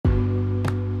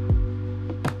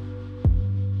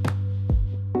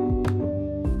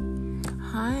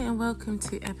welcome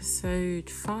to episode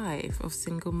 5 of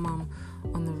Single Mum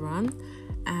on the Run.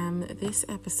 This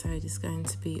episode is going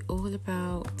to be all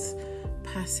about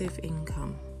passive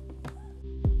income.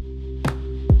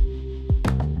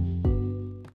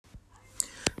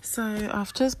 So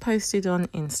I've just posted on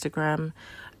Instagram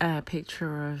a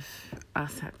picture of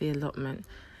us at the allotment.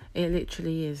 It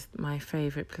literally is my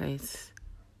favourite place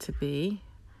to be.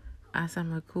 As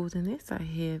I'm recording this, I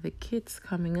hear the kids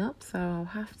coming up, so I'll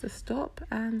have to stop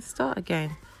and start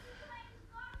again.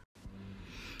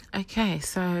 Okay,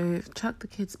 so chuck the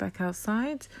kids back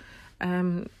outside.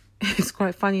 It's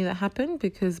quite funny that happened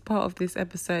because part of this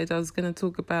episode I was going to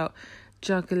talk about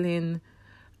juggling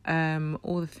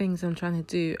all the things I'm trying to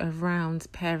do around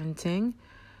parenting.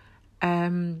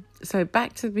 So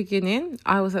back to the beginning,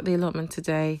 I was at the allotment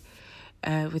today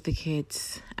with the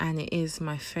kids, and it is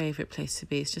my favourite place to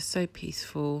be. It's just so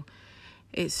peaceful.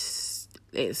 It's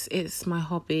my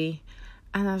hobby,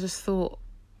 and I just thought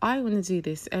I want to do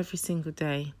this every single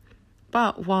day,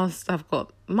 but whilst I've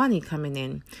got money coming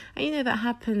in. And that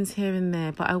happens here and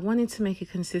there, but I wanted to make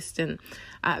it consistent.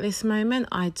 At this moment,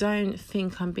 I don't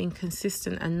think I'm being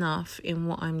consistent enough in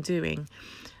what I'm doing.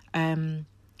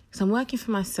 So I'm working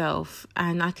for myself,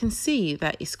 and I can see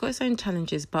that it's got its own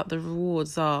challenges, but the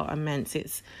rewards are immense.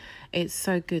 It's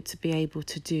so good to be able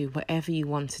to do whatever you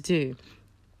want to do.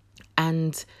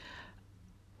 And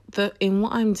in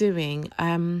what I'm doing,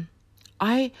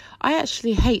 I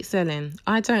actually hate selling.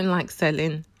 I don't like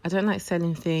selling. I don't like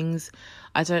selling things.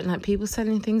 I don't like people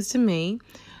selling things to me.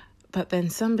 But then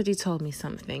somebody told me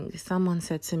something. Someone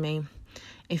said to me,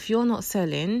 if you're not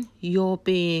selling, you're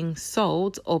being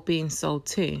sold or being sold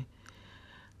to.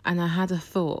 And I had a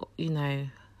thought,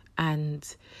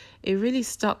 and it really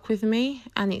stuck with me.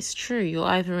 And it's true. You're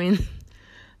either in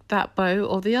that boat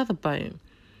or the other boat.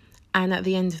 And at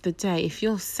the end of the day, if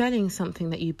you're selling something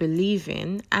that you believe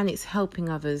in and it's helping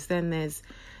others, then there's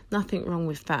nothing wrong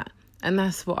with that. And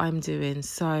that's what I'm doing.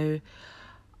 So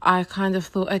I kind of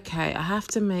thought, okay, I have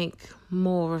to make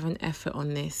more of an effort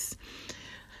on this.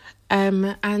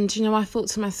 And I thought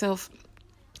to myself,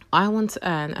 I want to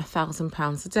earn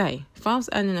 £1,000 a day. If I was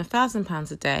earning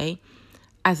 £1,000 a day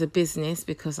as a business,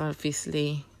 because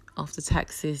obviously after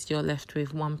taxes you're left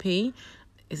with 1p,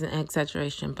 is an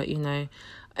exaggeration, but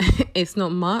it's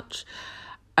not much.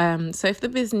 So if the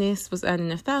business was earning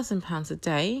 £1,000 a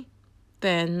day,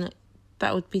 then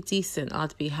that would be decent.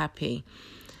 I'd be happy.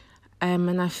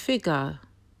 And I figure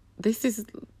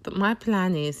my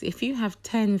plan is, if you have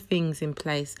 10 things in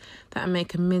place that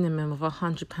make a minimum of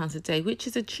 £100 a day, which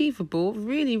is achievable,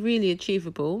 really, really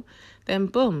achievable, then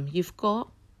boom, you've got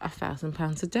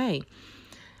 £1,000 a day.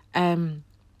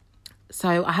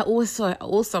 So I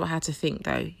also had to think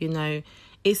though,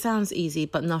 it sounds easy,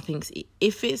 but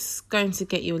if it's going to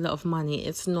get you a lot of money,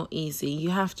 it's not easy. You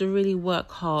have to really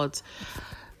work hard.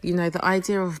 The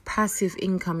idea of passive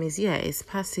income it's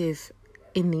passive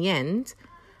in the end,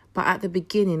 but at the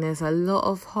beginning, there's a lot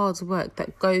of hard work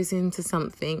that goes into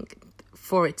something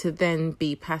for it to then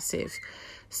be passive.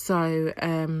 So,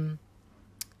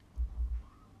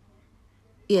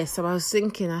 so I was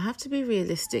thinking I have to be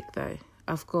realistic though.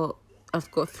 I've got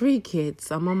 3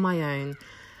 kids. I'm on my own.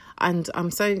 And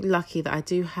I'm so lucky that I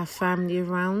do have family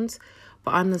around.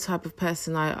 But I'm the type of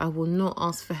person, I will not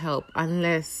ask for help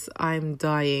unless I'm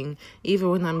dying. Even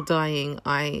when I'm dying,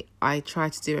 I try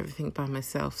to do everything by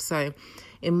myself. So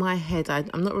in my head,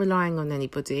 I'm not relying on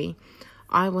anybody.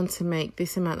 I want to make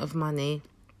this amount of money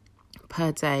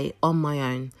per day on my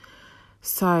own.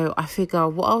 So I figure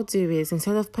what I'll do is,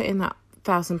 instead of putting that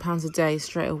 £1,000 a day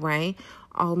straight away,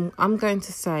 I'm going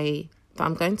to say that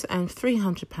I'm going to earn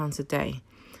 £300 a day.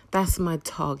 That's my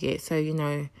target. So,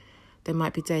 there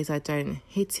might be days I don't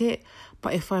hit it,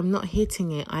 but if I'm not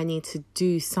hitting it, I need to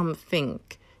do something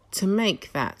to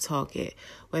make that target.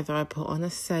 Whether I put on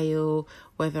a sale,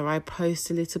 whether I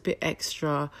post a little bit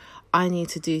extra, I need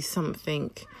to do something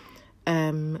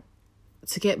to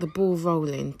get the ball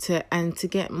rolling, to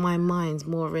get my mind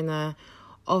more in a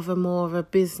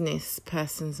business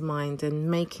person's mind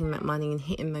and making that money and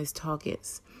hitting those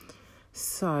targets.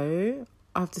 So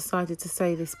I've decided to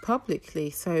say this publicly,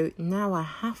 so now I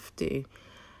have to.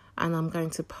 And I'm going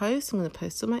to post. I'm going to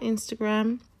post on my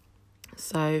Instagram.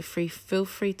 So feel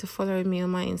free to follow me on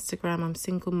my Instagram. I'm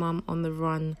Single Mum on the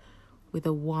Run with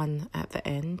a 1 at the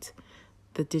end,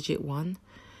 the digit 1.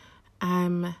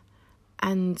 And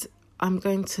I'm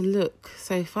going to look.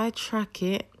 So if I track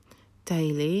it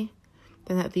daily,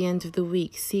 then at the end of the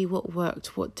week, see what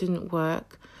worked, what didn't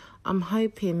work. I'm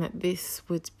hoping that this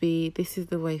is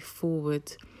the way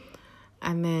forward.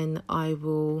 And then I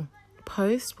will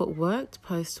post what worked,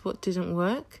 post what didn't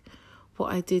work,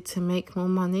 what I did to make more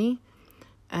money.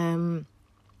 Then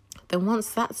once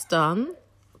that's done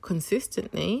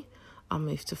consistently, I'll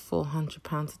move to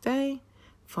 £400 a day,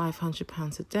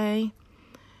 £500 a day.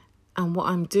 And what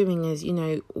I'm doing is,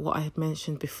 what I had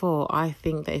mentioned before, I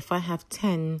think that if I have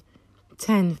 10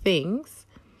 things,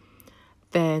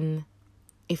 then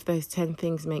if those 10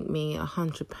 things make me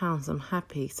 £100, I'm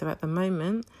happy. So at the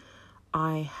moment,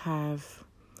 by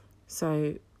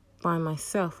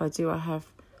myself, I have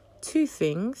 2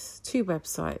 things, 2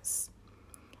 websites,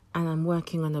 and I'm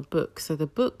working on a book. So the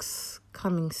book's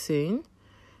coming soon,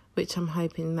 which I'm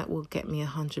hoping that will get me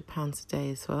 £100 a day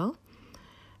as well.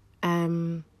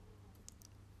 And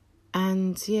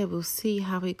we'll see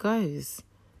how it goes.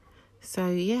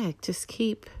 So just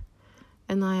keep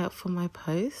an eye out for my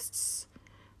posts,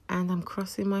 and I'm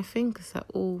crossing my fingers that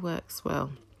all works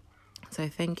well. So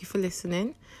thank you for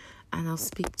listening, and I'll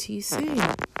speak to you soon.